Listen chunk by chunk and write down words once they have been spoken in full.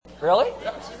Really?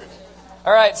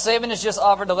 All right, Saban has just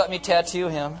offered to let me tattoo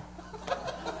him.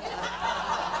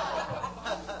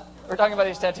 We're talking about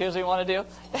these tattoos we want to do.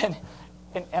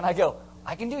 And I go,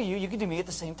 I can do you, you can do me at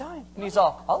the same time. And he's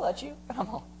all, I'll let you. And I'm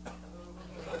all,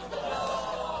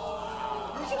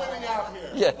 Who's winning out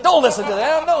here? yeah, don't listen to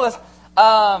that. Don't listen.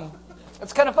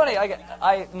 It's kind of funny.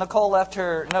 Nicole left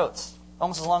her notes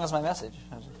almost as long as my message.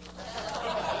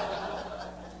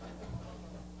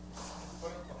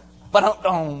 But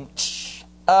you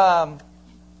want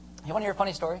to hear a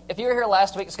funny story? If you were here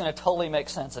last week, it's going to totally make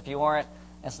sense. If you weren't,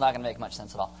 it's not going to make much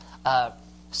sense at all.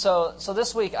 So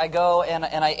this week I go and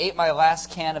I ate my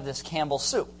last can of this Campbell's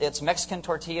soup. It's Mexican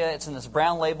tortilla. It's in this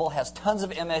brown label. Has tons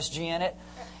of MSG in it,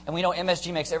 and we know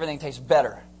MSG makes everything taste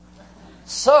better.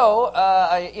 So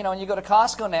when you go to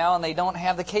Costco now and they don't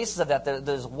have the cases of that,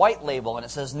 there's white label and it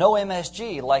says no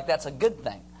MSG, like that's a good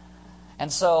thing.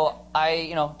 And so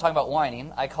talking about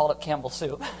whining, I called up Campbell's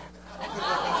soup.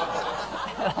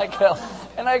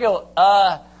 and I go,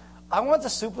 I want the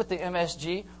soup with the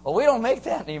MSG. Well, we don't make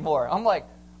that anymore. I'm like,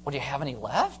 well, do you have any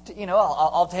left?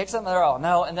 I'll take some. They're all,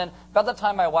 no. And then about the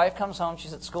time my wife comes home,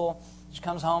 she's at school. She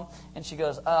comes home and she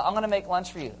goes, I'm going to make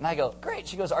lunch for you. And I go, great.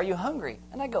 She goes, are you hungry?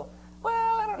 And I go,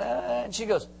 well, I don't know. And she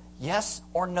goes, yes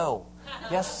or no?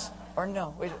 Yes or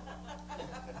no? Wait.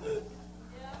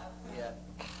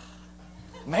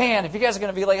 Man, if you guys are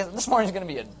going to be like this morning's going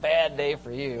to be a bad day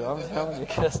for you. I'm telling you,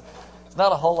 because it's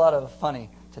not a whole lot of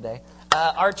funny today.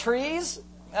 Our trees,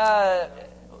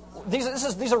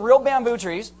 these are real bamboo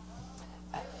trees.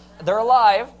 They're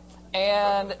alive,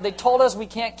 and they told us we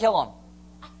can't kill them.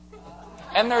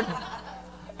 And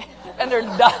they're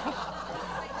done.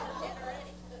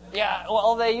 Yeah,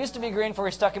 well, they used to be green before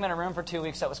we stuck them in a room for 2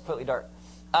 weeks. That was completely dark.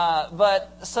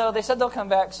 So they said they'll come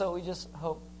back, so we just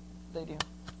hope they do.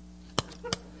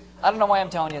 I don't know why I'm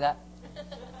telling you that.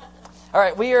 All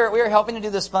right, we are helping to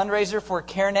do this fundraiser for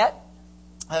CareNet.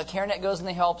 CareNet goes and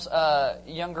they helps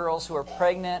young girls who are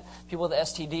pregnant, people with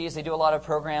STDs. They do a lot of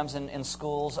programs in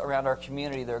schools around our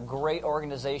community. They're a great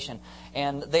organization.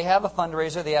 And they have a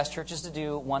fundraiser they ask churches to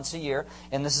do once a year.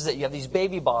 And this is it. You have these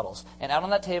baby bottles. And out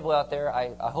on that table out there,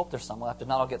 I hope there's some left. If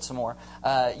not, I'll get some more.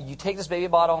 You take this baby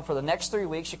bottle, and for the next 3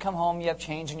 weeks, you come home, you have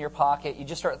change in your pocket. You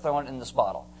just start throwing it in this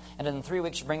bottle. And in 3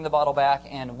 weeks, you bring the bottle back,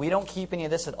 and we don't keep any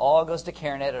of this. It all goes to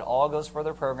CareNet. It all goes for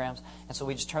their programs. And so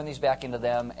we just turn these back into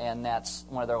them, and that's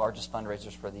one of their largest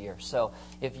fundraisers for the year. So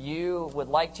if you would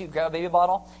like to, grab a baby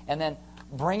bottle, and then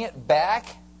bring it back,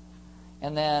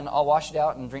 and then I'll wash it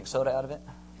out and drink soda out of it.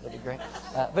 That'll be great.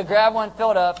 But grab one, fill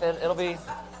it up. It'll be...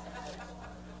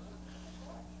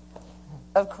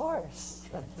 Of course.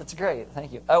 That's great.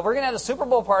 Thank you. We're going to have a Super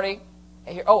Bowl party.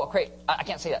 Here. Oh, great. I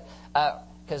can't say that.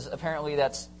 Because apparently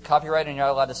that's copyrighted and you're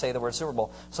not allowed to say the word Super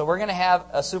Bowl. So we're going to have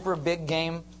a super big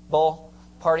game bowl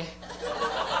party.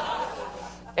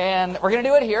 And we're going to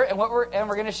do it here. And we're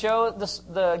going to show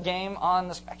the game on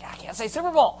the... I can't say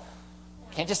Super Bowl.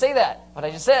 Can't just say that. But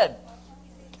I just said.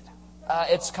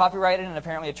 It's copyrighted, and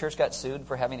apparently a church got sued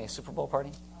for having a Super Bowl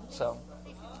party. So,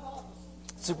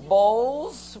 Super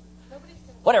Bowls...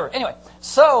 Whatever. Anyway,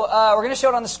 so we're going to show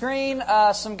it on the screen.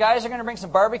 Some guys are going to bring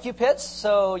some barbecue pits.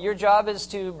 So your job is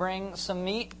to bring some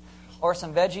meat or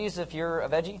some veggies if you're a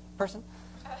veggie person.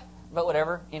 But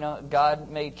whatever.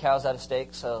 God made cows out of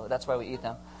steak, so that's why we eat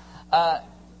them.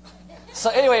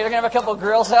 So anyway, we're going to have a couple of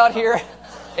grills out here.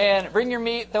 And bring your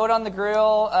meat, throw it on the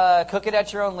grill, cook it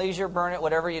at your own leisure, burn it,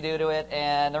 whatever you do to it.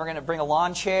 And then we're going to bring a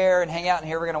lawn chair and hang out in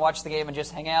here. We're going to watch the game and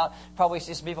just hang out. Probably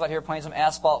see some people out here playing some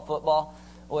asphalt football,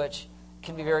 which...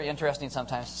 can be very interesting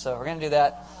sometimes. So we're going to do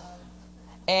that.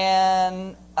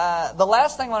 And the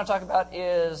last thing I want to talk about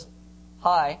is,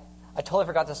 I totally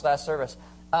forgot this last service.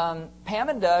 Pam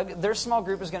and Doug, their small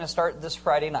group is going to start this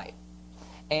Friday night.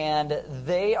 And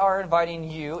they are inviting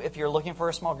you, if you're looking for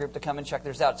a small group, to come and check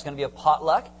theirs out. It's going to be a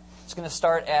potluck. It's going to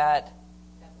start at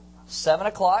 7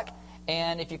 o'clock.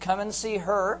 And if you come and see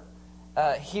her,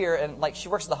 here, and like she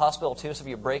works at the hospital too, so if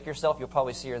you break yourself, you'll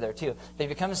probably see her there too. But if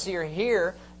you come and see her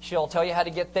here, she'll tell you how to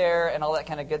get there and all that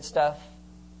kind of good stuff.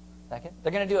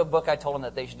 They're going to do a book I told them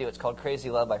that they should do. It's called Crazy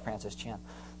Love by Francis Chan.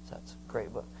 So it's a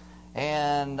great book.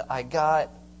 And I got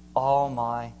all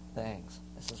my things.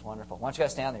 This is wonderful. Why don't you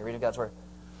guys stand there, read God's Word.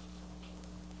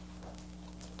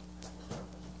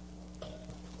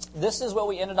 This is what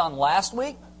we ended on last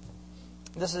week.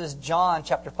 This is John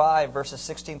chapter 5, verses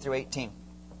 16 through 18.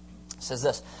 It says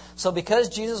this, so because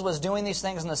Jesus was doing these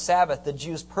things on the Sabbath, the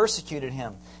Jews persecuted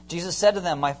him. Jesus said to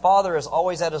them, my Father is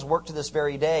always at his work to this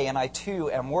very day, and I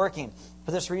too am working.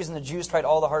 For this reason, the Jews tried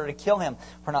all the harder to kill him.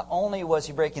 For not only was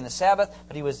he breaking the Sabbath,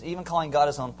 but he was even calling God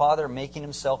his own Father, making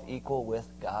himself equal with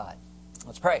God.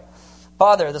 Let's pray.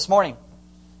 Father, this morning,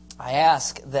 I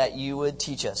ask that you would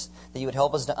teach us, that you would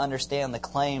help us to understand the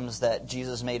claims that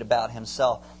Jesus made about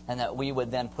himself, and that we would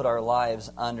then put our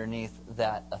lives underneath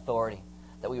that authority,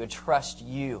 that we would trust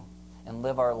you and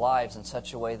live our lives in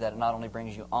such a way that it not only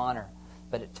brings you honor,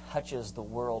 but it touches the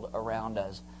world around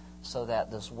us so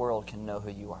that this world can know who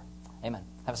you are. Amen.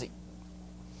 Have a seat.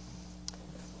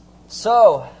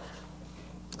 So,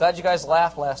 glad you guys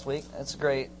laughed last week. That's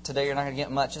great. Today you're not going to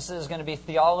get much. This is going to be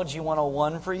Theology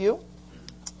 101 for you.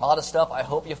 A lot of stuff I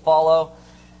hope you follow.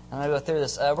 I'm going to go through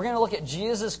this. We're going to look at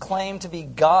Jesus' claim to be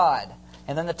God,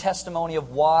 and then the testimony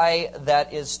of why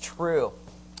that is true.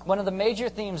 One of the major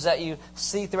themes that you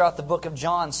see throughout the book of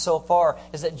John so far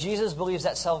is that Jesus believes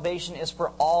that salvation is for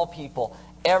all people,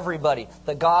 everybody.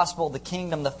 The gospel, the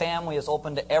kingdom, the family is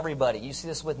open to everybody. You see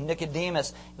this with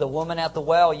Nicodemus, the woman at the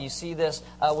well. You see this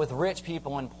with rich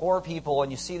people and poor people,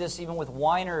 and you see this even with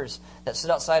whiners that sit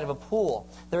outside of a pool.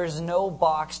 There is no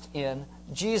boxed in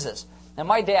Jesus. And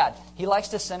my dad, he likes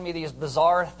to send me these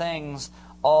bizarre things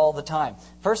all the time.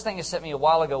 First thing he sent me a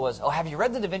while ago was, have you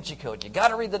read the Da Vinci Code? You got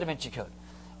to read the Da Vinci Code.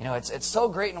 You know, it's so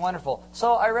great and wonderful.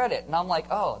 So I read it, and I'm like,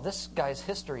 this guy's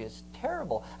history is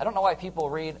terrible. I don't know why people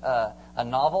read a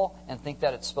novel and think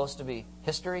that it's supposed to be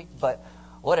history, but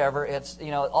whatever. It's,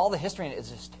 all the history in it is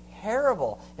just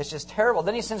terrible. It's just terrible.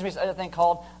 Then he sends me this other thing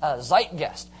called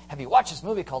Zeitgeist. Have you watched this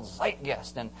movie called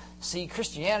Zeitgeist? And see,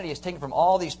 Christianity is taken from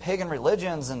all these pagan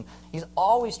religions, and he's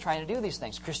always trying to do these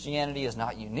things. Christianity is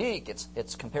not unique.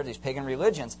 It's compared to these pagan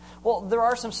religions. Well, there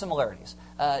are some similarities.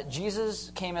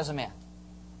 Jesus came as a man.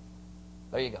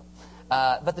 There you go.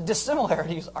 But the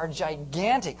dissimilarities are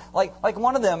gigantic. Like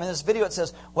one of them in this video, it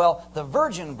says, the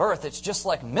virgin birth, it's just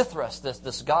like Mithras,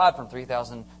 this god from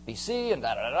 3000 BC and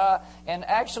da-da-da-da. And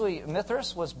actually,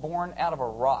 Mithras was born out of a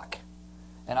rock.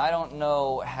 And I don't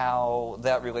know how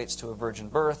that relates to a virgin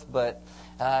birth, but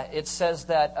it says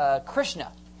that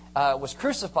Krishna was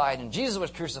crucified and Jesus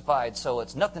was crucified, so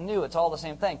it's nothing new, it's all the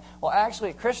same thing. Well,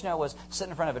 actually, Krishna was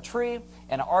sitting in front of a tree,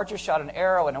 and an archer shot an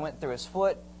arrow, and it went through his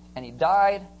foot, and he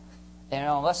died. And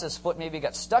unless his foot maybe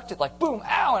got stuck to, boom,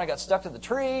 ow, and it got stuck to the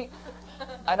tree.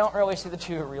 I don't really see the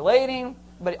two relating,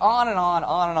 but on and on,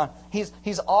 on and on.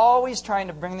 He's always trying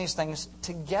to bring these things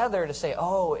together to say,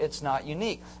 it's not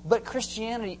unique. But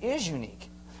Christianity is unique.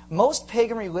 Most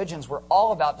pagan religions were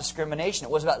all about discrimination.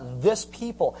 It was about this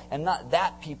people and not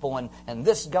that people, and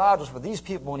this God was for these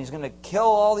people, and he's going to kill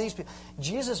all these people.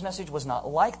 Jesus' message was not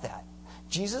like that.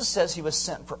 Jesus says he was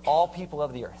sent for all people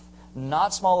of the earth,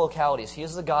 not small localities. He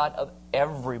is the God of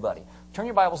everybody. Turn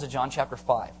your Bibles to John chapter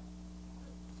 5.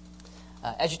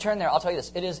 As you turn there, I'll tell you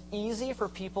this. It is easy for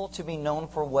people to be known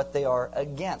for what they are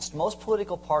against. Most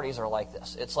political parties are like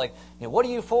this. It's like, what are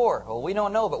you for? Well, we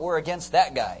don't know, but we're against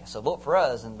that guy. So vote for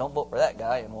us and don't vote for that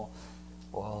guy, and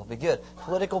we'll be good.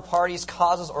 Political parties,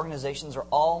 causes, organizations are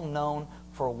all known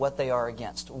for what they are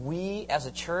against. We, as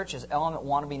a church, as Element,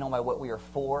 want to be known by what we are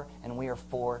for, and we are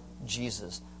for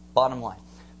Jesus. Bottom line.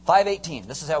 5:18,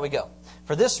 this is how we go.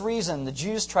 For this reason, the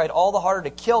Jews tried all the harder to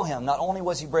kill him. Not only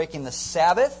was he breaking the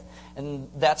Sabbath, and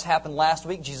that's happened last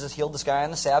week. Jesus healed this guy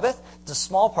on the Sabbath. It's a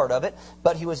small part of it.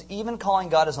 But he was even calling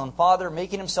God his own Father,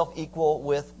 making himself equal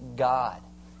with God.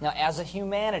 Now, as a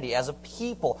humanity, as a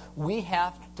people, we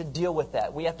have to deal with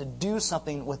that. We have to do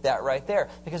something with that right there.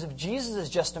 Because if Jesus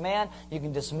is just a man, you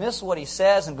can dismiss what he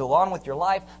says and go on with your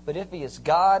life. But if he is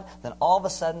God, then all of a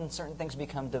sudden, certain things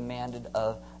become demanded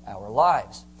of our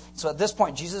lives. So at this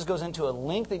point, Jesus goes into a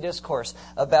lengthy discourse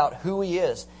about who he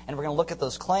is. And we're going to look at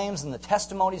those claims and the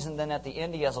testimonies. And then at the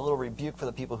end, he has a little rebuke for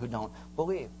the people who don't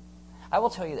believe. I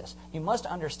will tell you this. You must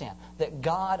understand that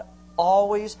God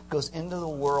always goes into the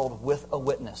world with a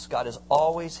witness. God is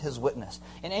always his witness.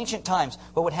 In ancient times,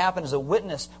 what would happen is a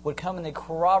witness would come and they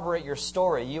corroborate your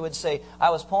story. You would say,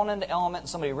 I was pulling into Element and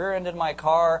somebody rear-ended my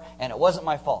car and it wasn't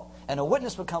my fault. And a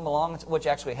witness would come along, which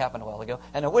actually happened a while ago,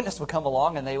 and a witness would come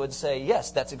along and they would say,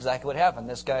 yes, that's exactly what happened.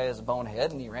 This guy is a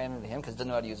bonehead and he ran into him because he didn't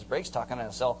know how to use his brakes, talking on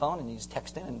a cell phone, and he's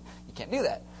texting, and you can't do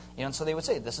that. And so they would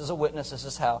say, this is a witness, this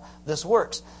is how this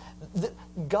works.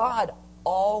 God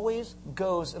always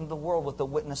goes into the world with a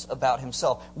witness about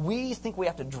himself. We think we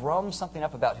have to drum something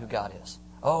up about who God is.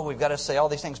 We've got to say all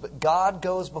these things. But God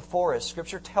goes before us.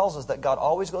 Scripture tells us that God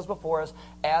always goes before us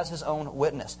as his own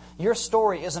witness. Your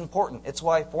story is important. It's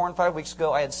why 4 and 5 weeks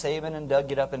ago I had Saban and Doug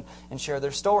get up and share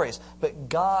their stories. But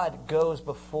God goes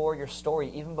before your story,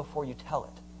 even before you tell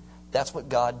it. That's what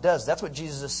God does. That's what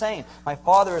Jesus is saying. My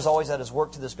Father is always at his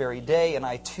work to this very day, and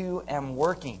I too am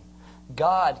working.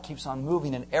 God keeps on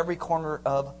moving in every corner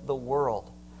of the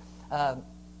world.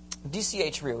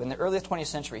 D.C.H. Rue, in the early 20th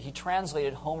century, he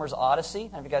translated Homer's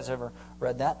Odyssey. Have you guys ever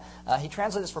read that? He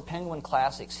translated this for Penguin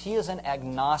Classics. He is an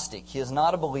agnostic. He is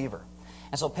not a believer.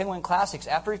 And so Penguin Classics,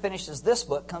 after he finishes this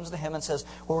book, comes to him and says,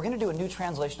 well, we're going to do a new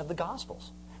translation of the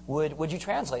Gospels. Would you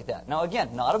translate that? Now,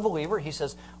 again, not a believer. He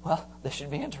says, well, this should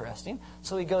be interesting.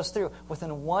 So he goes through.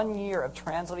 Within 1 year of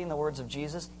translating the words of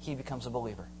Jesus, he becomes a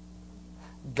believer.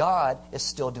 God is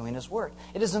still doing His work.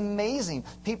 It is amazing.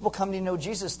 People come to know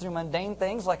Jesus through mundane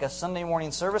things like a Sunday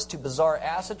morning service to bizarre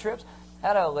acid trips. I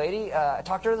had a lady, I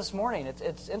talked to her this morning.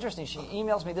 It's interesting. She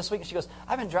emails me this week and she goes,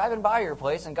 I've been driving by your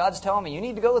place and God's telling me, you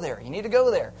need to go there. You need to go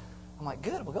there. I'm like,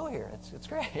 good, we'll go here. It's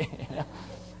great. You know?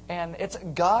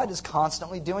 And God is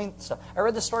constantly doing stuff. I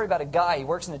read this story about a guy. He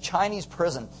works in a Chinese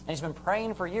prison, and he's been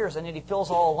praying for years, and yet he feels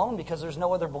all alone because there's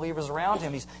no other believers around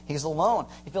him. He's alone.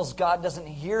 He feels God doesn't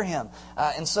hear him.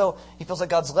 And so he feels like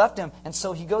God's left him. And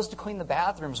so he goes to clean the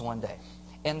bathrooms one day.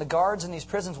 And the guards in these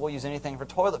prisons will use anything for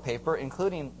toilet paper,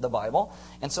 including the Bible.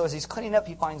 And so as he's cleaning up,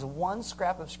 he finds one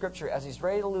scrap of Scripture as he's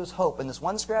ready to lose hope. And this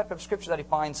one scrap of Scripture that he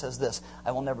finds says this,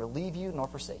 I will never leave you nor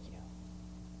forsake you.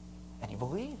 And he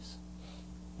believes.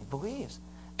 He believes.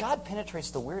 God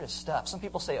penetrates the weirdest stuff. Some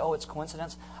people say, oh, it's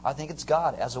coincidence. I think it's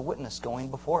God as a witness going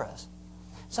before us.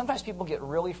 Sometimes people get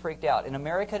really freaked out. In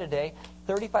America today,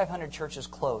 3,500 churches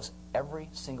close every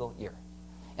single year.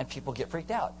 And people get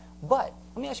freaked out. But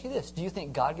let me ask you this. Do you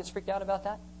think God gets freaked out about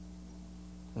that?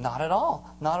 Not at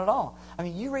all. Not at all. I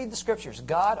mean, you read the Scriptures.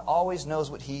 God always knows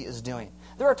what He is doing.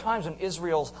 There are times when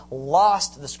Israel's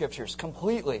lost the Scriptures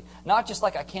completely. Not just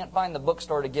like I can't find the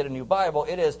bookstore to get a new Bible.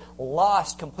 It is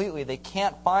lost completely. They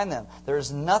can't find them. There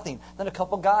is nothing. Then a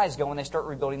couple guys go and they start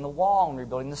rebuilding the wall and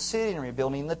rebuilding the city and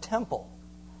rebuilding the temple.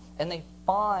 And they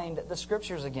find the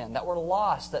Scriptures again that were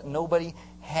lost, that nobody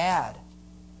had.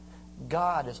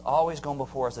 God is always going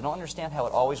before us. I don't understand how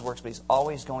it always works, but He's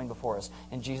always going before us.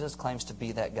 And Jesus claims to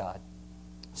be that God.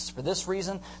 For this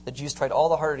reason, the Jews tried all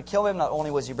the harder to kill Him. Not only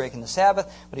was He breaking the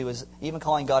Sabbath, but He was even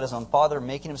calling God His own Father,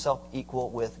 making Himself equal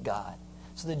with God.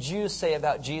 So the Jews say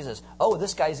about Jesus, oh,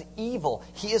 this guy's evil.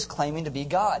 He is claiming to be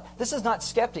God. This is not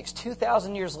skeptics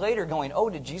 2,000 years later going, oh,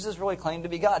 did Jesus really claim to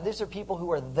be God? These are people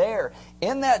who are there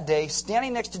in that day,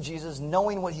 standing next to Jesus,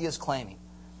 knowing what He is claiming.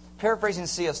 Paraphrasing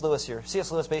C.S. Lewis here.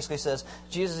 C.S. Lewis basically says,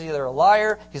 Jesus is either a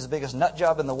liar, He's the biggest nut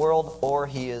job in the world, or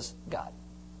He is God.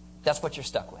 That's what you're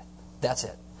stuck with. That's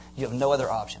it. You have no other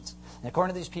options. And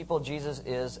according to these people, Jesus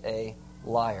is a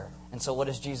liar. And so what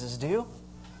does Jesus do?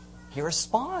 He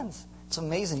responds. It's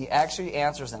amazing. He actually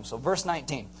answers them. So verse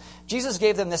 19. Jesus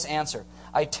gave them this answer.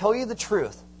 I tell you the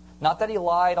truth. Not that He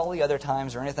lied all the other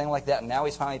times or anything like that, and now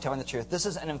He's finally telling the truth. This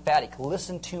is an emphatic.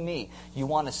 Listen to me. You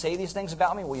want to say these things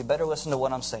about me? Well, you better listen to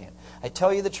what I'm saying. I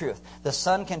tell you the truth. The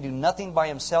Son can do nothing by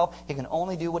Himself. He can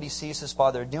only do what He sees His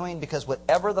Father doing, because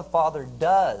whatever the Father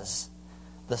does,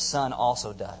 the Son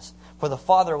also does. For the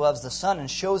Father loves the Son and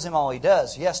shows Him all He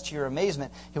does. Yes, to your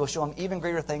amazement, He will show Him even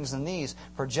greater things than these.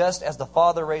 For just as the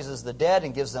Father raises the dead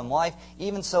and gives them life,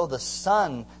 even so the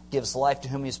Son gives life to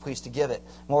whom He is pleased to give it.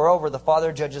 Moreover, the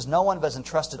Father judges no one, but has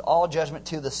entrusted all judgment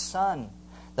to the Son,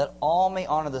 that all may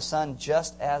honor the Son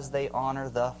just as they honor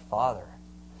the Father.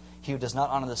 He who does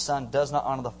not honor the Son does not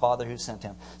honor the Father who sent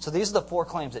Him. So these are the 4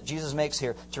 claims that Jesus makes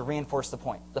here to reinforce the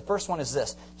point. The first one is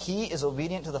this. He is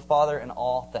obedient to the Father in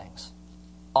all things.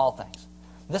 All things.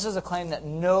 This is a claim that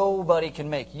nobody can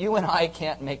make. You and I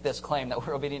can't make this claim that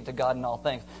we're obedient to God in all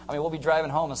things. I mean, we'll be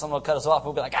driving home and someone will cut us off.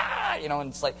 We'll be like, and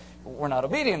it's like we're not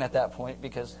obedient at that point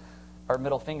because our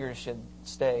middle fingers should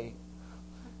stay.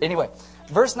 Anyway,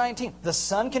 verse 19. The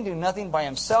Son can do nothing by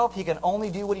Himself. He can only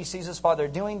do what He sees His Father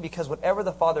doing, because whatever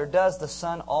the Father does, the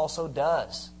Son also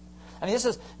does. I mean, this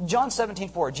is John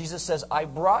 17:4. Jesus says, I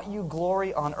brought you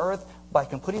glory on earth by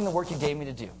completing the work you gave me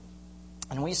to do.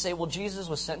 And we say, well, Jesus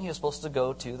was sent, He was supposed to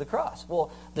go to the cross.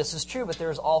 Well, this is true, but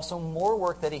there is also more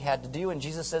work that He had to do, and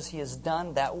Jesus says He has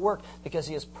done that work because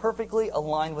He is perfectly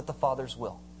aligned with the Father's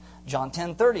will. John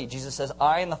 10:30, Jesus says,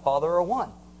 I and the Father are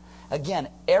one. Again,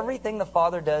 everything the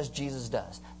Father does, Jesus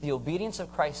does. The obedience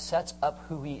of Christ sets up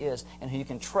who He is and who you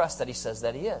can trust that He says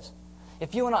that He is.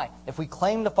 If you and I, if we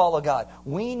claim to follow God,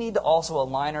 we need to also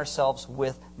align ourselves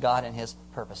with God and His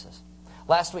purposes.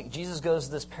 Last week, Jesus goes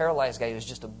to this paralyzed guy who's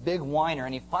just a big whiner,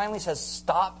 and He finally says,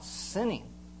 stop sinning.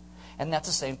 And that's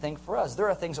the same thing for us. There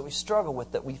are things that we struggle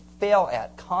with, that we fail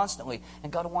at constantly,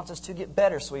 and God wants us to get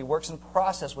better, so He works in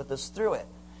process with us through it.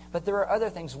 But there are other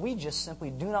things we just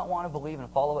simply do not want to believe and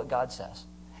follow what God says.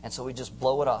 And so we just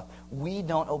blow it off. We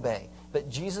don't obey. But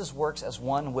Jesus works as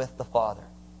one with the Father.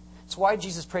 It's why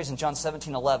Jesus prays in John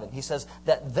 17:11. He says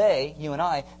that they, you and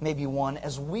I, may be one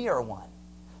as we are one.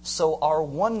 So our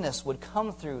oneness would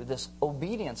come through this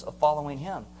obedience of following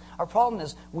Him. Our problem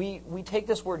is we take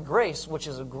this word grace, which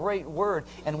is a great word,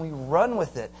 and we run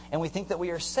with it. And we think that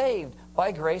we are saved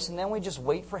by grace, and then we just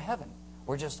wait for heaven.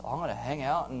 We're just, I'm going to hang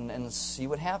out and see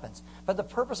what happens. But the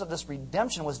purpose of this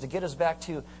redemption was to get us back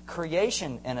to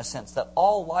creation, in a sense, that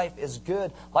all life is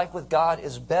good. Life with God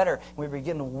is better. And we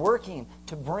begin working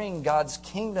to bring God's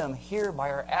kingdom here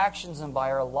by our actions and by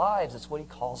our lives. It's what He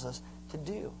calls us to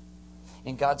do.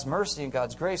 In God's mercy and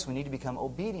God's grace, we need to become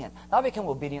obedient. Not become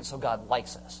obedient so God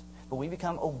likes us, but we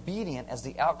become obedient as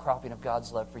the outcropping of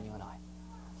God's love for you and I.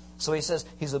 So He says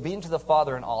He's obedient to the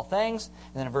Father in all things.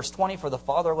 And then in verse 20, for the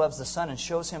Father loves the Son and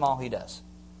shows Him all He does.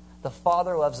 The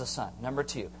Father loves the Son. Number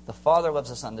 2, the Father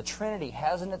loves the Son. The Trinity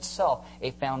has in itself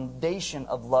a foundation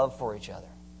of love for each other.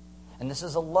 And this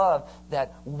is a love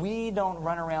that we don't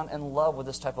run around in love with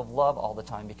this type of love all the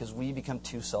time because we become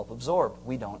too self-absorbed.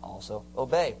 We don't also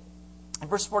obey. In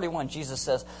verse 41, Jesus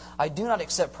says, I do not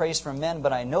accept praise from men,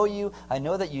 but I know you. I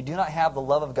know that you do not have the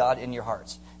love of God in your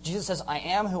hearts. Jesus says, I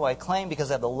am who I claim because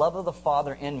I have the love of the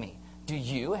Father in me. Do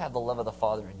you have the love of the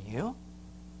Father in you?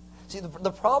 See,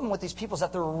 the problem with these people is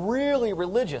that they're really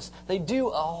religious. They do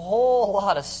a whole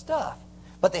lot of stuff,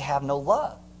 but they have no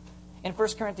love. In 1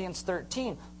 Corinthians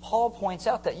 13, Paul points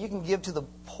out that you can give to the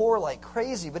poor like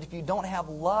crazy, but if you don't have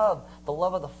love, the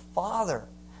love of the Father,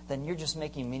 then you're just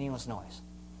making meaningless noise.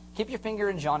 Keep your finger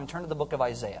in John and turn to the book of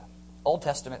Isaiah. Old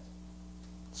Testament.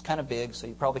 It's kind of big, so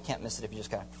you probably can't miss it if you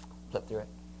just kind of flip through it.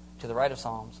 To the right of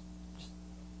Psalms.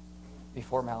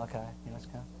 Before Malachi. It's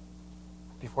kind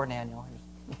of before Daniel.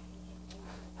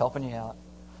 Helping you out.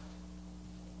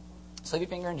 Slip your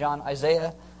finger in John.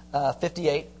 Isaiah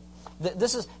 58.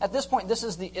 At this point, this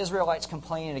is the Israelites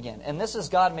complaining again. And this is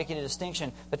God making a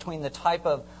distinction between the type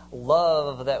of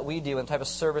love that we do and the type of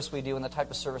service we do and the type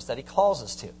of service that He calls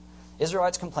us to.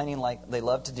 Israelites complaining like they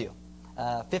love to do.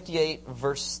 58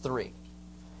 verse 3.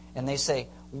 And they say,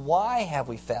 why have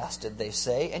we fasted, they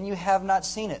say, and you have not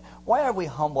seen it? Why have we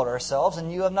humbled ourselves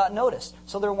and you have not noticed?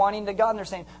 So they're whining to God and they're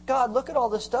saying, God, look at all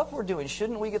this stuff we're doing.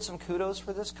 Shouldn't we get some kudos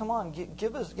for this? Come on,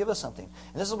 give us something.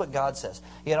 And this is what God says.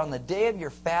 Yet on the day of your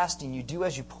fasting, you do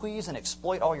as you please and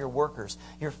exploit all your workers.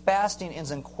 Your fasting ends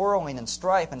in quarreling and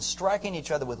strife and striking each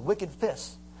other with wicked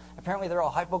fists. Apparently they're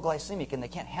all hypoglycemic and they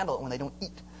can't handle it when they don't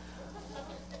eat.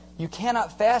 You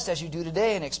cannot fast as you do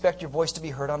today and expect your voice to be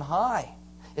heard on high.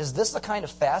 Is this the kind of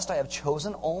fast I have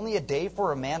chosen, only a day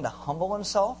for a man to humble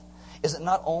himself? Is it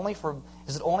only for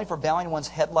bowing one's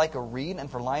head like a reed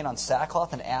and for lying on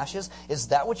sackcloth and ashes? Is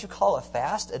that what you call a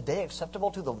fast, a day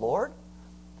acceptable to the Lord?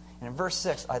 And in verse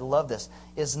 6, I love this.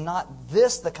 Is not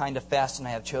this the kind of fasting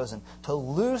I have chosen? To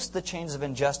loose the chains of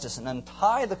injustice and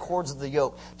untie the cords of the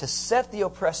yoke, to set the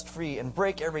oppressed free and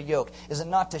break every yoke? Is it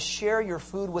not to share your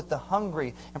food with the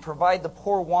hungry and provide the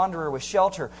poor wanderer with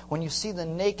shelter? When you see the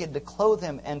naked, to clothe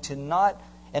him and not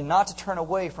to turn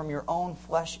away from your own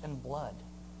flesh and blood.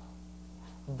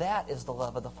 That is the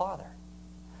love of the Father.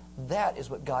 That is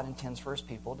what God intends for His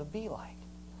people to be like.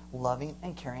 Loving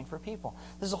and caring for people.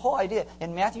 There's a whole idea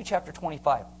in Matthew chapter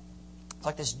 25. It's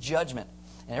like this judgment.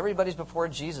 And everybody's before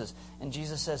Jesus. And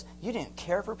Jesus says, you didn't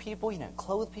care for people, you didn't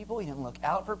clothe people, you didn't look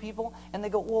out for people. And they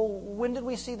go, well, when did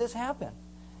we see this happen?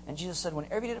 And Jesus said,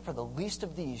 whenever you did it for the least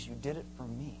of these, you did it for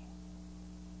me.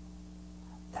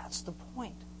 That's the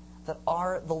point. That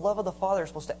the love of the Father is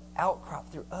supposed to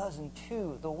outcrop through us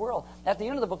into the world. At the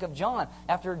end of the book of John,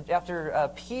 after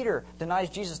Peter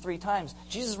denies Jesus 3 times,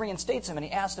 Jesus reinstates him and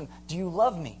He asks him, do you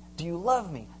love me? Do you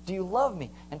love me? Do you love me?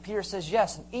 And Peter says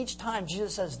yes. And each time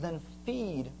Jesus says, then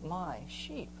feed my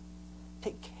sheep.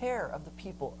 Take care of the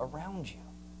people around you.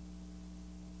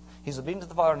 He's obedient to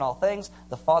the Father in all things.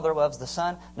 The Father loves the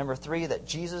Son. Number 3, that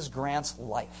Jesus grants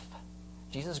life.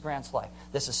 Jesus grants life.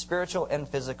 This is spiritual and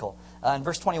physical. In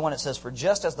verse 21 it says, for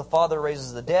just as the Father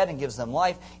raises the dead and gives them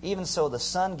life, even so the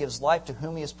Son gives life to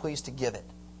whom He is pleased to give it.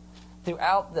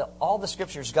 Throughout all the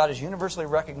Scriptures, God is universally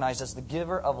recognized as the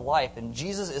giver of life. And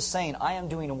Jesus is saying, I am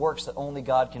doing works that only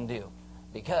God can do.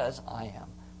 Because I am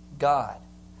God.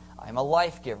 I am a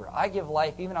life giver. I give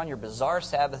life even on your bizarre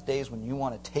Sabbath days when you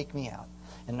want to take me out.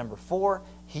 And number 4,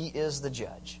 He is the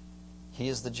judge. He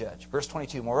is the judge. Verse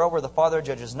 22, moreover, the Father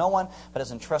judges no one, but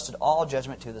has entrusted all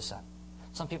judgment to the Son.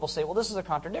 Some people say, well, this is a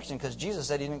contradiction because Jesus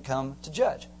said He didn't come to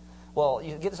judge. Well,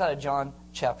 you get this out of John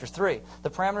chapter 3. The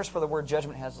parameters for the word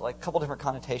judgment has like a couple different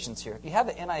connotations here. If you have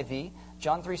the NIV,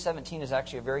 John 3:17 is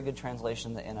actually a very good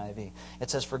translation of the NIV. It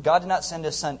says, for God did not send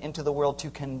His Son into the world to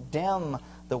condemn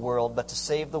the world, but to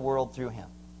save the world through Him.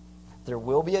 There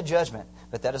will be a judgment,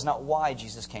 but that is not why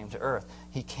Jesus came to earth.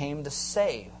 He came to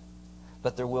save.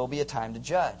 But there will be a time to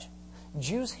judge.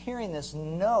 Jews hearing this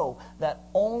know that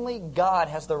only God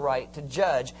has the right to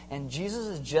judge. And Jesus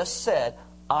has just said,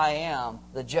 I am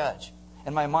the judge.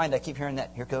 In my mind, I keep hearing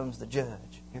that. Here comes the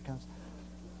judge. Here comes.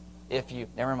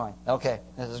 Never mind. Okay,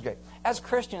 this is great. As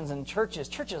Christians in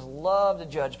churches love to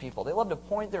judge people. They love to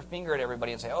point their finger at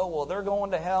everybody and say, oh, well, they're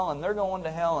going to hell, and they're going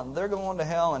to hell, and they're going to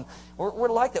hell. And we're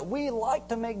like that. We like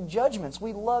to make judgments.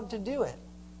 We love to do it.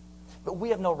 But we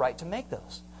have no right to make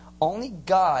those. Only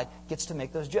God gets to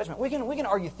make those judgments. We can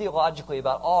argue theologically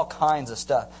about all kinds of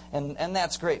stuff, and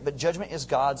that's great. But judgment is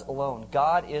God's alone.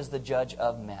 God is the judge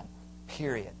of men.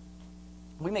 Period.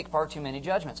 We make far too many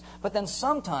judgments. But then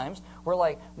sometimes we're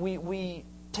like, we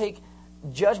take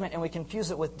judgment and we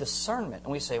confuse it with discernment.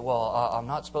 And we say, well, I'm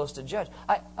not supposed to judge.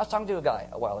 I was talking to a guy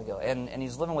a while ago, and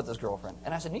he's living with his girlfriend.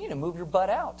 And I said, you need to move your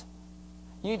butt out.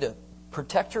 You need to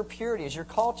protect her purity as you're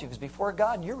called to, because before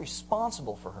God, you're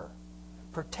responsible for her.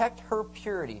 Protect her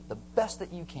purity the best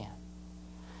that you can.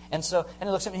 And he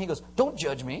looks at me and he goes, don't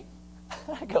judge me.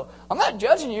 I go, I'm not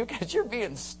judging you because you're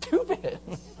being stupid.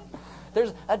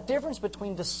 There's a difference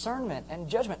between discernment and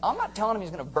judgment. I'm not telling him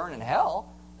he's going to burn in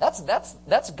hell. That's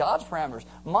God's parameters.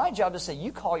 My job is to say,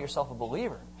 you call yourself a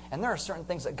believer. And there are certain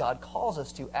things that God calls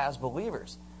us to as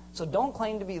believers. So don't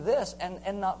claim to be this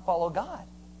and not follow God.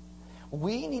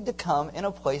 We need to come in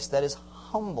a place that is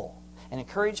humble and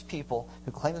encourage people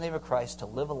who claim the name of Christ to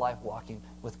live a life walking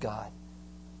with God.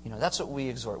 That's what we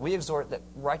exhort. We exhort that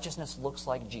righteousness looks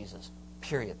like Jesus.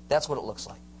 Period. That's what it looks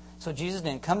like. So Jesus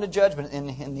didn't come to judge, but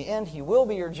in the end, He will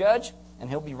be your judge, and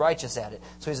He'll be righteous at it.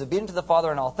 So He's obedient to the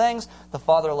Father in all things. The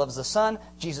Father loves the Son.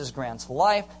 Jesus grants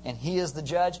life, and He is the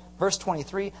judge. Verse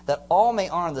 23, that all may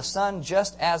honor the Son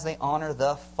just as they honor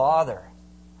the Father.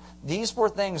 These four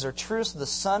things are true, so the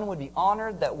Son would be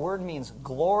honored. That word means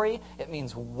glory. It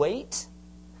means weight,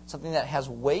 something that has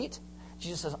weight.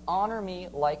 Jesus says, honor me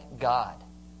like God.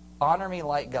 Honor me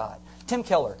like God. Tim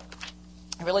Keller,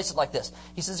 he relates it like this.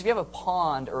 He says, if you have a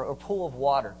pond or a pool of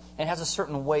water, and it has a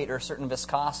certain weight or a certain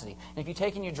viscosity, and if you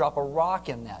take and you drop a rock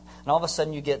in that, and all of a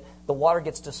sudden the water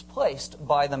gets displaced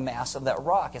by the mass of that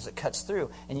rock as it cuts through,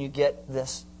 and you get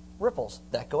this ripples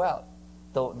that go out.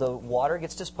 The water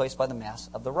gets displaced by the mass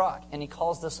of the rock. And he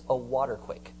calls this a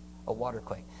waterquake. A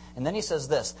waterquake. And then he says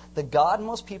this, the God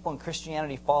most people in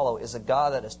Christianity follow is a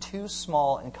God that is too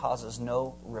small and causes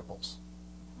no ripples.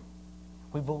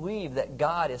 We believe that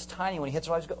God is tiny. When He hits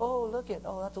our lives, we go, oh, look at,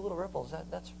 that's a little ripples.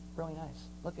 That's really nice.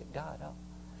 Look at God. Oh.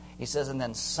 He says, and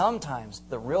then sometimes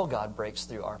the real God breaks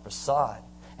through our facade.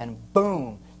 And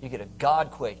boom, you get a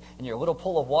Godquake. And your little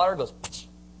pool of water goes,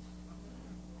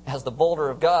 as the boulder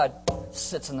of God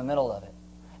sits in the middle of it.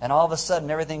 And all of a sudden,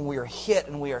 everything we are hit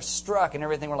and we are struck and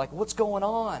everything, we're like, what's going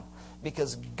on?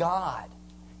 Because God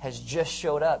has just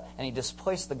showed up and He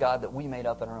displaced the God that we made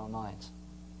up in our own minds.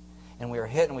 And we are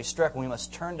hit and we struck, and we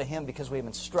must turn to Him because we have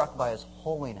been struck by His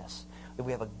holiness. That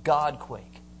we have a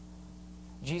Godquake.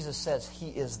 Jesus says He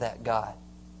is that God.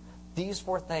 These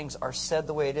four things are said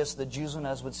the way it is so the Jews and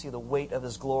us would see the weight of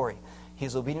His glory. He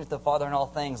is obedient to the Father in all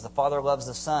things. The Father loves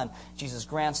the Son. Jesus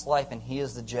grants life, and He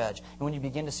is the judge. And when you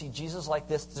begin to see Jesus like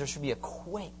this, there should be a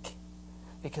quake.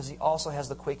 Because He also has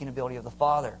the quaking ability of the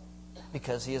Father.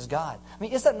 Because He is God. I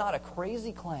mean, is that not a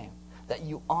crazy claim? That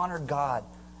you honor God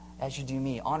as you do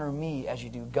me. Honor me as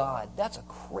you do God. That's a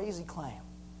crazy claim.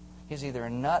 He's either a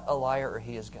nut, a liar, or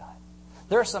He is God.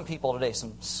 There are some people today,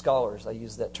 some scholars, I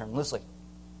use that term loosely,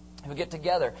 who get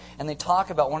together and they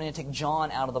talk about wanting to take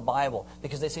John out of the Bible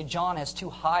because they say John has too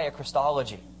high a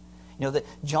Christology. That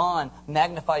John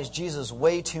magnifies Jesus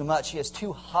way too much. He has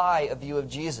too high a view of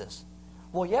Jesus.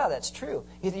 Well, yeah, that's true.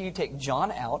 Either you take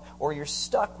John out or you're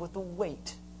stuck with the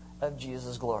weight of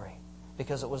Jesus' glory.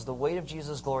 Because it was the weight of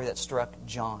Jesus' glory that struck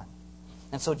John.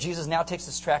 And so Jesus now takes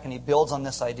this track and He builds on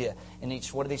this idea. And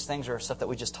each one of these things are stuff that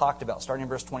we just talked about, starting in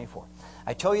verse 24.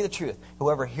 I tell you the truth,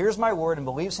 whoever hears my word and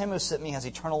believes Him who sent me has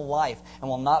eternal life and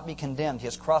will not be condemned. He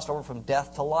has crossed over from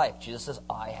death to life. Jesus says,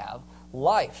 I have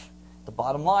life. The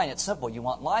bottom line, it's simple. You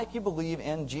want life, you believe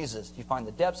in Jesus. You find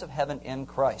the depths of heaven in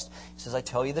Christ. He says, I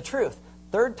tell you the truth.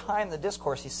 Third time in the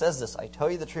discourse, He says this, I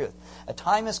tell you the truth. A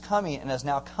time is coming and has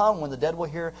now come when the dead will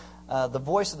hear the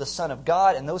voice of the Son of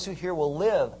God, and those who hear will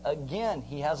live. Again,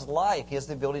 He has life. He has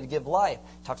the ability to give life.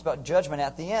 He talks about judgment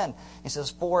at the end. He says,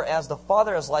 for as the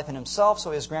Father has life in Himself,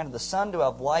 so He has granted the Son to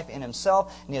have life in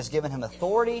Himself, and He has given Him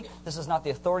authority. This is not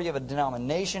the authority of a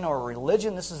denomination or a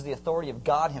religion. This is the authority of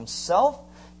God Himself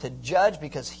to judge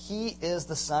because He is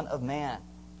the Son of Man.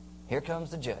 Here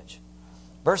comes the judge.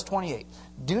 Verse 28,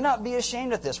 do not be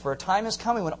ashamed at this, for a time is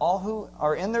coming when all who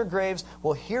are in their graves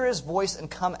will hear His voice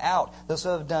and come out. Those who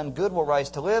have done good will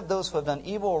rise to live. Those who have done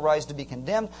evil will rise to be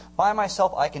condemned. By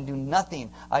myself I can do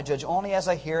nothing. I judge only as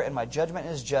I hear, and my judgment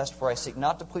is just, for I seek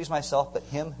not to please myself, but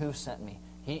Him who sent me.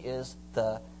 He is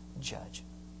the judge.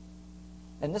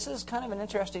 And this is kind of an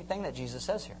interesting thing that Jesus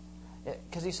says here.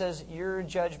 Because he says, you're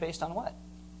judged based on what?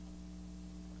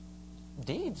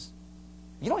 Deeds.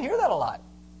 You don't hear that a lot.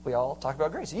 We all talk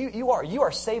about grace. You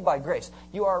are saved by grace.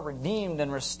 You are redeemed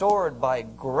and restored by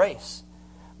grace.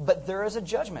 But there is a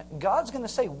judgment. God's going to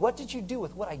say, what did you do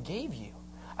with what I gave you?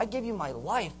 I gave you my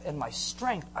life and my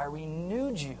strength. I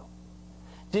renewed you.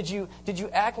 Did you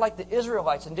act like the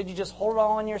Israelites, and did you just hold it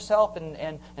all on yourself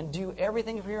and do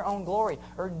everything for your own glory?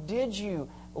 Or did you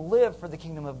live for the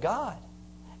kingdom of God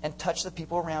and touch the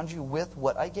people around you with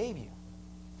what I gave you?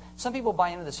 Some people buy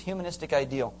into this humanistic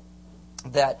ideal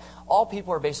that all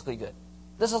people are basically good.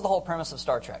 This is the whole premise of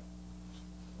Star Trek.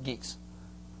 Geeks.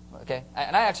 Okay?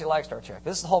 And I actually like Star Trek.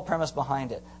 This is the whole premise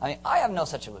behind it. I mean, I have no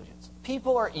such illusions.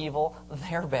 People are evil.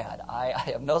 They're bad. I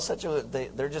have no such illusions.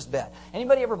 They're just bad.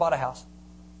 Anybody ever bought a house?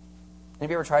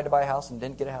 Anybody ever tried to buy a house and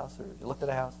didn't get a house? Or you looked at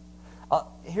a house?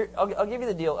 I'll give you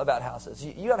the deal about houses.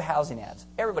 You have housing ads.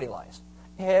 Everybody lies.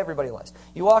 Everybody lies.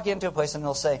 You walk into a place and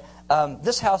they'll say,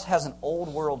 this house has an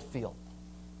old world feel.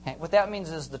 Okay? What that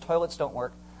means is the toilets don't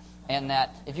work, and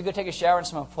that if you go take a shower and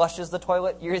someone flushes the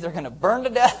toilet, you're either going to burn to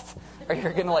death or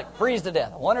you're going to freeze to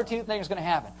death. One or two things are going to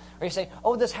happen. Or you say,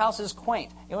 oh, this house is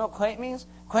quaint. You know what quaint means?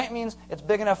 Quaint means it's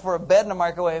big enough for a bed and a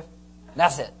microwave.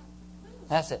 That's it.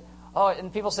 That's it. Oh,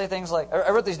 and people say things like, I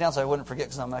wrote these down so I wouldn't forget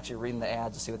because I'm actually reading the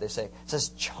ads to see what they say. It says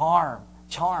charm.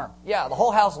 Charm. Yeah, the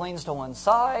whole house leans to one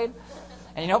side,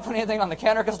 and you don't put anything on the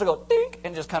counter because it'll go dink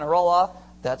and just kind of roll off.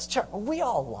 That's charm. We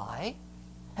all lie.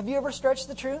 Have you ever stretched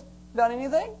the truth about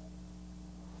anything?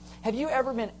 Have you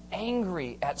ever been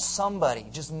angry at somebody,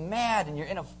 just mad, and you're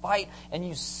in a fight, and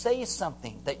you say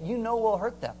something that you know will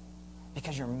hurt them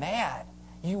because you're mad?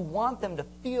 You want them to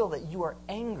feel that you are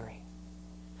angry.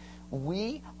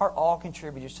 We are all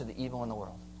contributors to the evil in the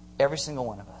world. Every single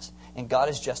one of us. And God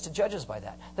is just to judge us by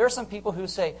that. There are some people who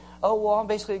say, oh, well, I'm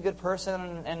basically a good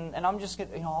person, and I'm just,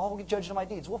 I'll get judged on my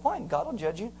deeds. Well, fine. God will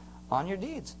judge you on your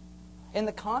deeds. In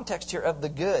the context here of the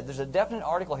good, there's a definite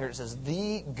article here that says,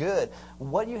 the good.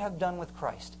 What you have done with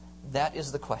Christ, that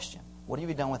is the question. What have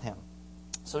you done with Him?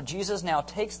 So Jesus now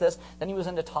takes this, then he was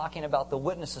into talking about the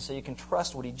witnesses so you can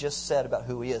trust what he just said about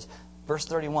who he is. Verse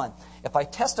 31, if I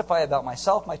testify about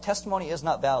myself, my testimony is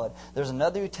not valid. There's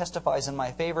another who testifies in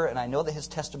my favor, and I know that his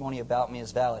testimony about me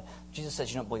is valid. Jesus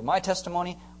says, you don't believe my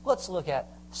testimony? Let's look at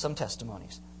some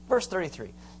testimonies. Verse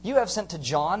 33, you have sent to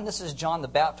John. This is John the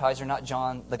baptizer, not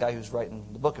John, the guy who's writing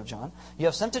the book of John. You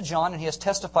have sent to John, and he has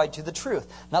testified to the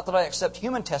truth. Not that I accept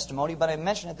human testimony, but I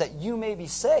mention it that you may be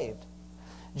saved.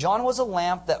 John was a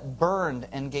lamp that burned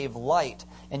and gave light,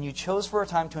 and you chose for a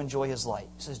time to enjoy his light.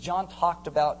 He says, John talked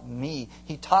about me.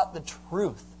 He taught the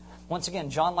truth. Once again,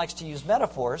 John likes to use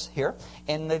metaphors here,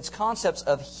 and these concepts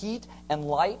of heat and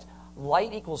light.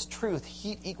 Light equals truth.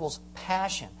 Heat equals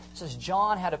passion. It says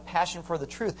John had a passion for the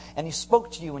truth, and he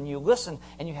spoke to you, and you listened,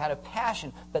 and you had a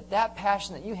passion, but that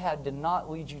passion that you had did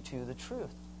not lead you to the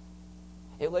truth.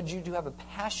 It led you to have a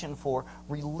passion for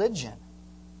religion.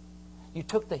 You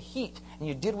took the heat and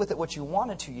you did with it what you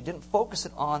wanted to. You didn't focus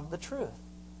it on the truth.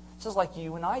 This is like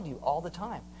you and I do all the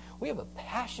time. We have a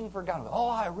passion for God. Oh,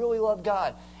 I really love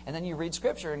God. And then you read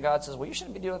Scripture and God says, well, you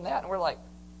shouldn't be doing that. And we're like,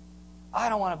 I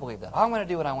don't want to believe that. I'm going to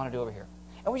do what I want to do over here.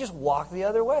 And we just walk the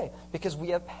other way because we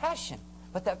have passion.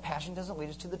 But that passion doesn't lead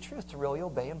us to the truth, to really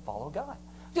obey and follow God.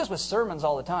 We do this with sermons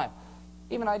all the time.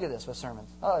 Even I do this with sermons.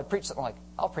 Oh, I preach something like,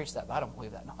 I'll preach that, but I don't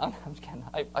believe that. No, I'm just kidding.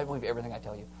 I believe everything I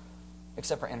tell you.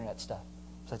 Except for internet stuff.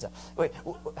 Wait,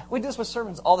 we do this with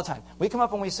sermons all the time. We come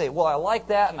up and we say, well, I like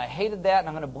that, and I hated that, and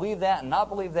I'm going to believe that, and not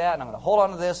believe that, and I'm going to hold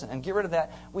on to this, and get rid of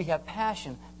that. We have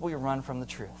passion, but we run from the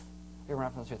truth. We run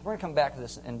from the truth. We're going to come back to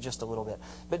this in just a little bit.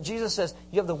 But Jesus says,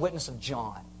 you have the witness of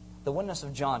John. The witness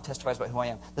of John testifies about who I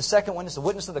am. The second witness, the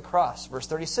witness of the cross. Verse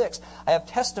 36, I have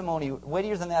testimony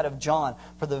weightier than that of John,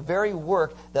 for the very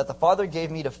work that the Father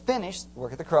gave me to finish, the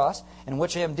work at the cross, and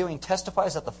which I am doing,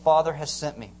 testifies that the Father has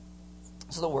sent me.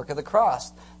 This is the work of the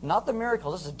cross, not the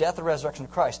miracles. This is the death and resurrection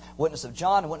of Christ. Witness of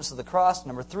John, witness of the cross.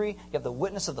 Number 3, you have the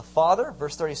witness of the Father,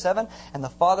 verse 37. And the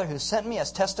Father who sent me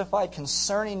has testified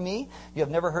concerning me. You have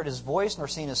never heard his voice nor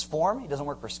seen his form. He doesn't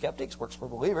work for skeptics, works for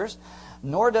believers.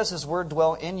 Nor does his word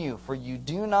dwell in you, for you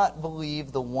do not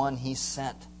believe the one he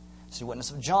sent. So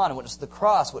witness of John, witness of the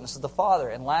cross, witness of the Father.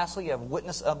 And lastly, you have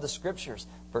witness of the Scriptures.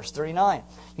 Verse 39.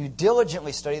 You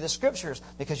diligently study the Scriptures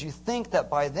because you think that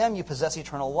by them you possess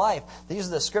eternal life. These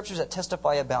are the Scriptures that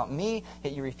testify about me,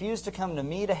 yet you refuse to come to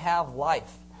me to have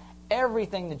life.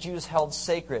 Everything the Jews held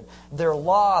sacred, their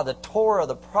law, the Torah,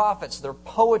 the prophets, their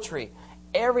poetry,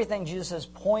 everything Jesus says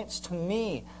points to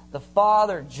me. The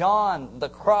Father, John, the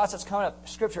cross that's coming up,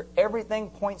 Scripture, everything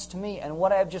points to me and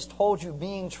what I have just told you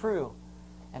being true.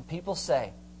 And people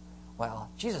say, well,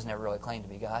 Jesus never really claimed to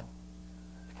be God.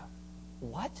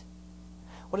 What?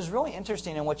 What is really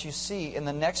interesting and what you see in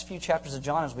the next few chapters of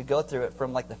John as we go through it,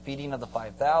 from like the feeding of the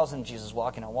 5,000, Jesus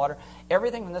walking on water,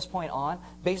 everything from this point on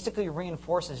basically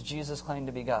reinforces Jesus' claim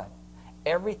to be God.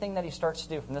 Everything that he starts to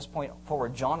do from this point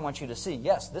forward, John wants you to see,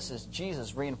 yes, this is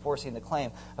Jesus reinforcing the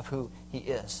claim of who he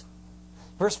is.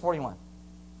 Verse 41.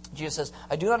 Jesus says,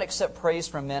 I do not accept praise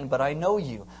from men, but I know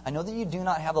you. I know that you do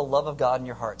not have the love of God in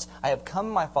your hearts. I have come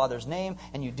in my Father's name,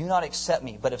 and you do not accept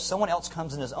me. But if someone else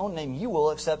comes in his own name, you will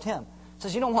accept him. He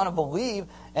says, you don't want to believe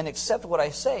and accept what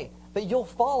I say, but you'll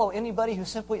follow anybody who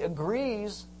simply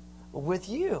agrees with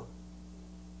you.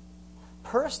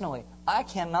 Personally, I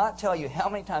cannot tell you how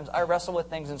many times I wrestle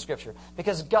with things in Scripture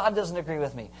because God doesn't agree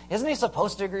with me. Isn't He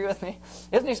supposed to agree with me?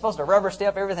 Isn't He supposed to rubber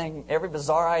stamp everything, every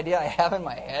bizarre idea I have in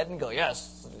my head and go,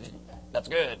 yes, that's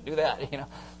good, do that.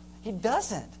 He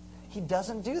doesn't. He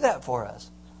doesn't do that for us.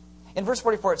 In verse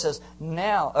 44 it says,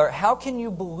 how can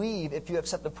you believe if you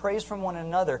accept the praise from one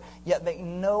another, yet make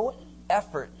no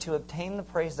effort to obtain the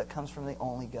praise that comes from the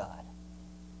only God?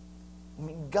 I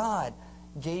mean, God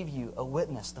gave you a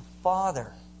witness, the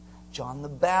Father, John the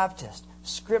Baptist.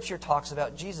 Scripture talks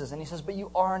about Jesus, and he says, but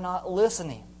you are not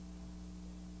listening.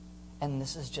 And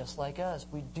this is just like us.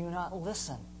 We do not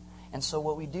listen. And so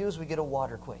what we do is we get a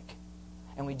water quake.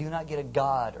 And we do not get a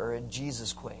God or a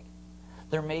Jesus quake.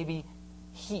 There may be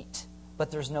heat,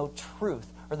 but there's no truth.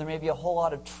 Or there may be a whole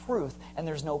lot of truth, and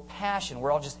there's no passion.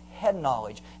 We're all just head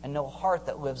knowledge and no heart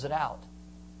that lives it out.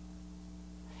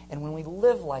 And when we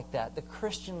live like that, the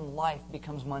Christian life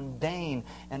becomes mundane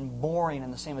and boring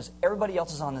and the same as everybody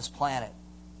else is on this planet.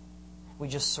 We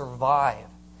just survive.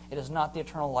 It is not the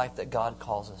eternal life that God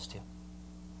calls us to.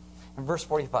 In verse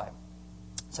 45,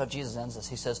 that's how Jesus ends this.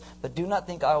 He says, but do not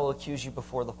think I will accuse you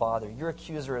before the Father. Your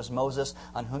accuser is Moses,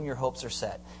 on whom your hopes are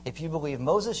set. If you believe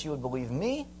Moses, you would believe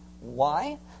me.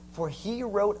 Why? For he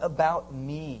wrote about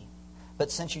me.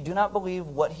 But since you do not believe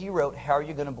what he wrote, how are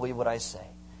you going to believe what I say?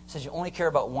 He says you only care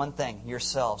about one thing,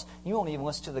 yourselves. You won't even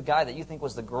listen to the guy that you think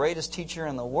was the greatest teacher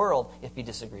in the world if he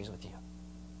disagrees with you.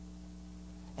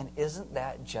 And isn't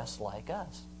that just like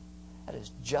us? That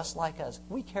is just like us.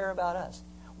 We care about us.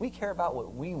 We care about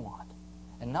what we want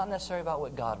and not necessarily about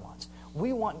what God wants.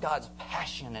 We want God's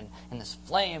passion and this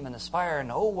flame and this fire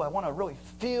and, I want to really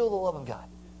feel the love of God.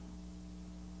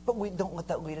 But we don't let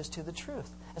that lead us to the truth,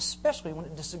 especially when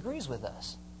it disagrees with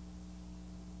us.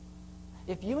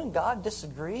 If you and God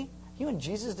disagree, you and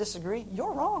Jesus disagree,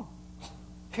 you're wrong.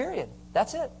 Period.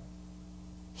 That's it.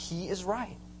 He is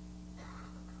right.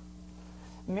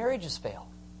 Marriages fail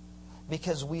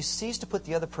because we cease to put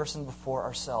the other person before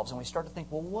ourselves and we start to think,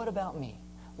 well, what about me?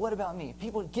 What about me?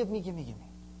 People, give me.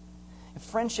 And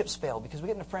friendships fail because we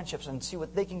get into friendships and see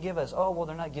what they can give us. Oh, well,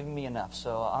 they're not giving me enough,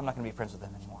 so I'm not going to be friends with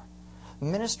them anymore.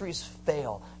 Ministries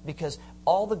fail because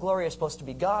all the glory is supposed to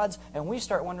be God's, and we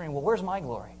start wondering, well, where's my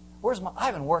glory?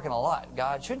 I've been working a lot.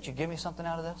 God, shouldn't you give me something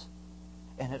out of this?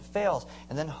 And it fails.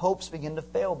 And then hopes begin to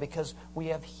fail because we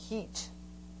have heat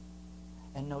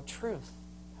and no truth.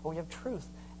 Or we have truth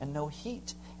and no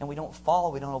heat. And we don't follow,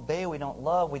 we don't obey, we don't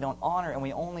love, we don't honor, and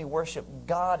we only worship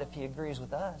God if He agrees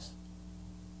with us.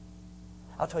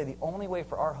 I'll tell you, the only way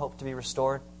for our hope to be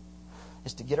restored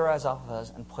is to get our eyes off of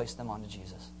us and place them onto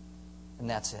Jesus. And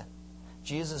that's it.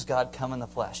 Jesus is God come in the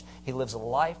flesh. He lives a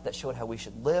life that showed how we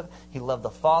should live. He loved the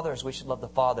Father as we should love the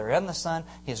Father and the Son.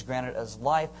 He has granted us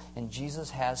life, and Jesus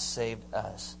has saved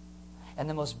us. And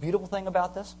the most beautiful thing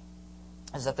about this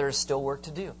is that there is still work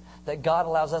to do. That God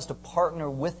allows us to partner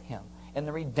with Him in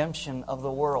the redemption of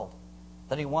the world.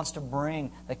 That He wants to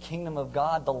bring the kingdom of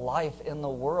God to life in the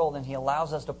world, and He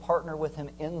allows us to partner with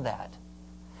Him in that.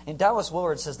 And Dallas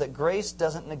Willard says that grace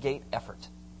doesn't negate effort.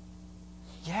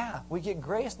 Yeah, we get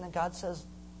grace, and then God says,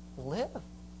 live,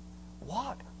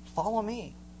 walk, follow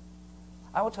me.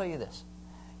 I will tell you this.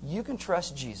 You can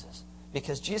trust Jesus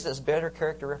because Jesus has better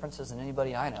character references than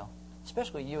anybody I know,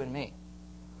 especially you and me.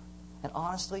 And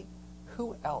honestly,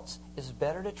 who else is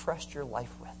better to trust your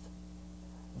life with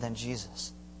than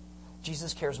Jesus?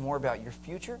 Jesus cares more about your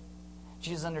future.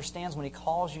 Jesus understands when He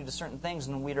calls you to certain things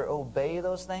and we to obey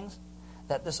those things,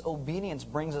 that this obedience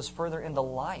brings us further into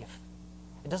life.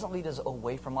 It doesn't lead us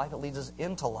away from life, it leads us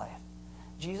into life.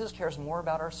 Jesus cares more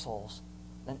about our souls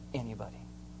than anybody.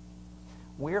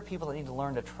 We are people that need to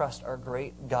learn to trust our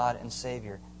great God and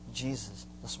Savior, Jesus,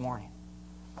 this morning.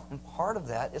 And part of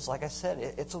that is, like I said,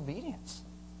 it's obedience.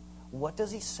 What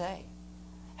does He say?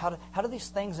 How do these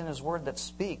things in His Word that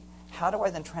speak, how do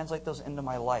I then translate those into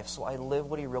my life so I live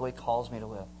what He really calls me to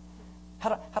live?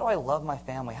 How do I love my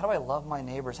family? How do I love my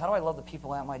neighbors? How do I love the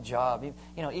people at my job?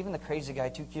 Even the crazy guy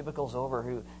 2 cubicles over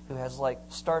who has like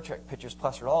Star Trek pictures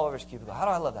plastered all over his cubicle. How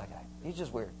do I love that guy? He's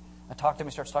just weird. I talk to him,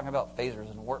 he starts talking about phasers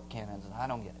and warp cannons, and I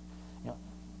don't get it.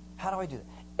 How do I do that?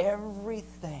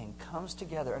 Everything comes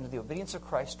together under the obedience of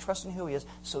Christ, trusting who He is,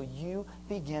 so you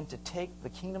begin to take the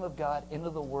kingdom of God into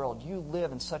the world. You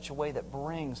live in such a way that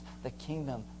brings the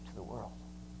kingdom to the world.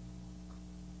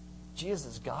 Jesus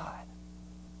is God.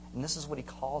 And this is what He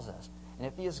calls us. And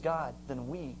if He is God, then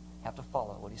we have to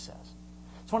follow what He says.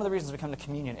 It's one of the reasons we come to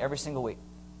communion every single week.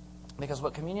 Because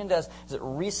what communion does is it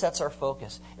resets our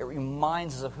focus. It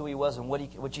reminds us of who He was and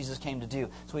what Jesus came to do.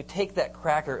 So we take that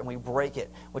cracker and we break it,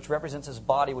 which represents His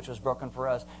body, which was broken for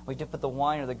us. We dip it the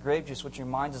wine or the grape juice, which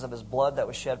reminds us of His blood that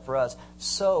was shed for us.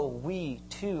 So we,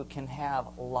 too, can have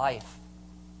life.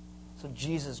 So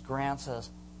Jesus grants us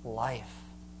life.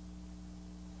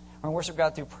 We're going to worship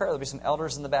God through prayer. There'll be some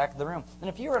elders in the back of the room. And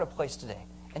if you're at a place today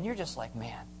and you're just like,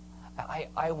 man,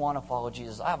 I want to follow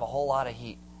Jesus. I have a whole lot of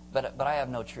heat, but I have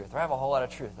no truth. Or I have a whole lot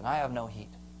of truth and I have no heat.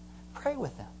 Pray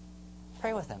with them.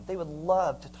 Pray with them. They would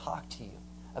love to talk to you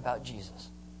about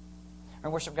Jesus. We're going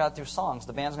to worship God through songs.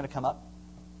 The band's going to come up.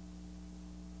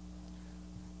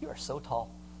 You are so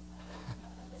tall.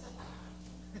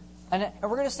 And we're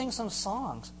going to sing some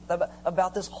songs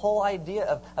about this whole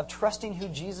idea of trusting who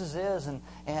Jesus is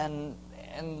and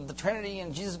the Trinity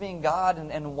and Jesus being God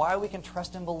and why we can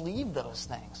trust and believe those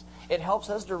things. It helps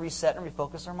us to reset and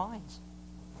refocus our minds.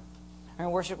 We're going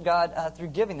to worship God through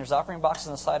giving. There's offering boxes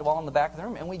on the side wall in the back of the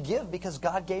room, and we give because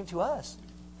God gave to us.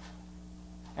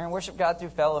 And we're going to worship God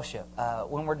through fellowship.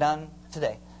 When we're done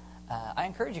today, I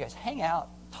encourage you guys, hang out,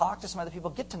 talk to some other people,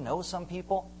 get to know some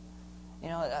people.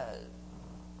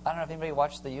 I don't know if anybody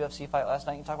watched the UFC fight last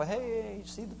night. You can talk about, hey, did you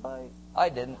see the fight? I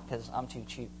didn't because I'm too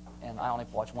cheap and I only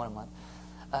watch one a month.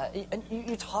 And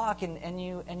you talk and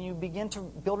you begin to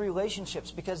build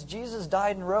relationships because Jesus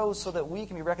died and rose so that we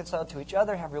can be reconciled to each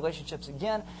other, have relationships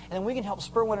again, and then we can help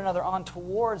spur one another on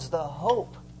towards the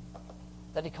hope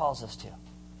that He calls us to.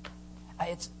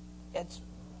 It's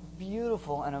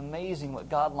beautiful and amazing what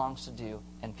God longs to do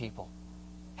in people,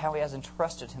 how He has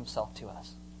entrusted Himself to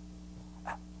us.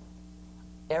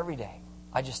 Every day,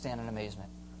 I just stand in amazement.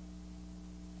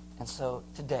 And so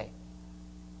today,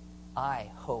 I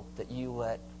hope that you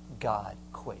let God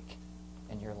quake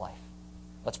in your life.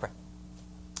 Let's pray.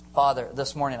 Father,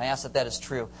 this morning, I ask that is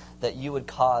true, that you would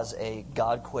cause a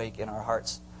God quake in our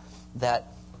hearts,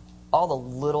 that all the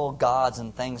little gods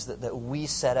and things that we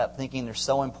set up thinking they're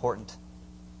so important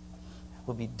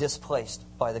will be displaced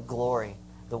by the glory,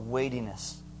 the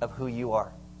weightiness of who you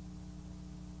are.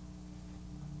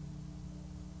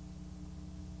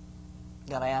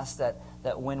 God, I ask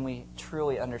that when we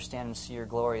truly understand and see your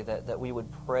glory, that we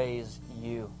would praise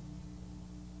you.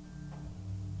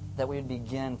 That we would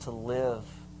begin to live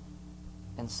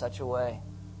in such a way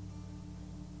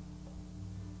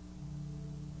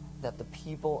that the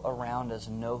people around us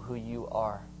know who you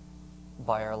are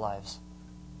by our lives.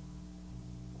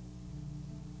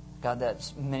 God,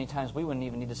 that many times we wouldn't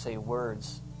even need to say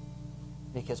words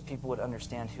because people would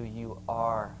understand who you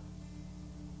are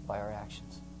by our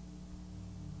actions.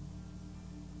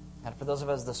 And for those of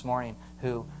us this morning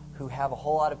who have a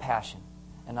whole lot of passion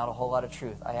and not a whole lot of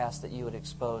truth, I ask that you would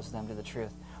expose them to the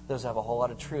truth. Those who have a whole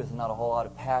lot of truth and not a whole lot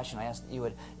of passion, I ask that you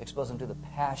would expose them to the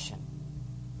passion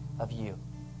of you.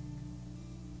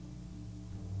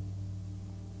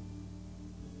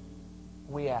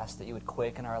 We ask that you would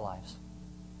quake in our lives.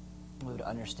 We would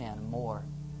understand more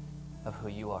of who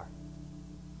you are.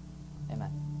 Amen.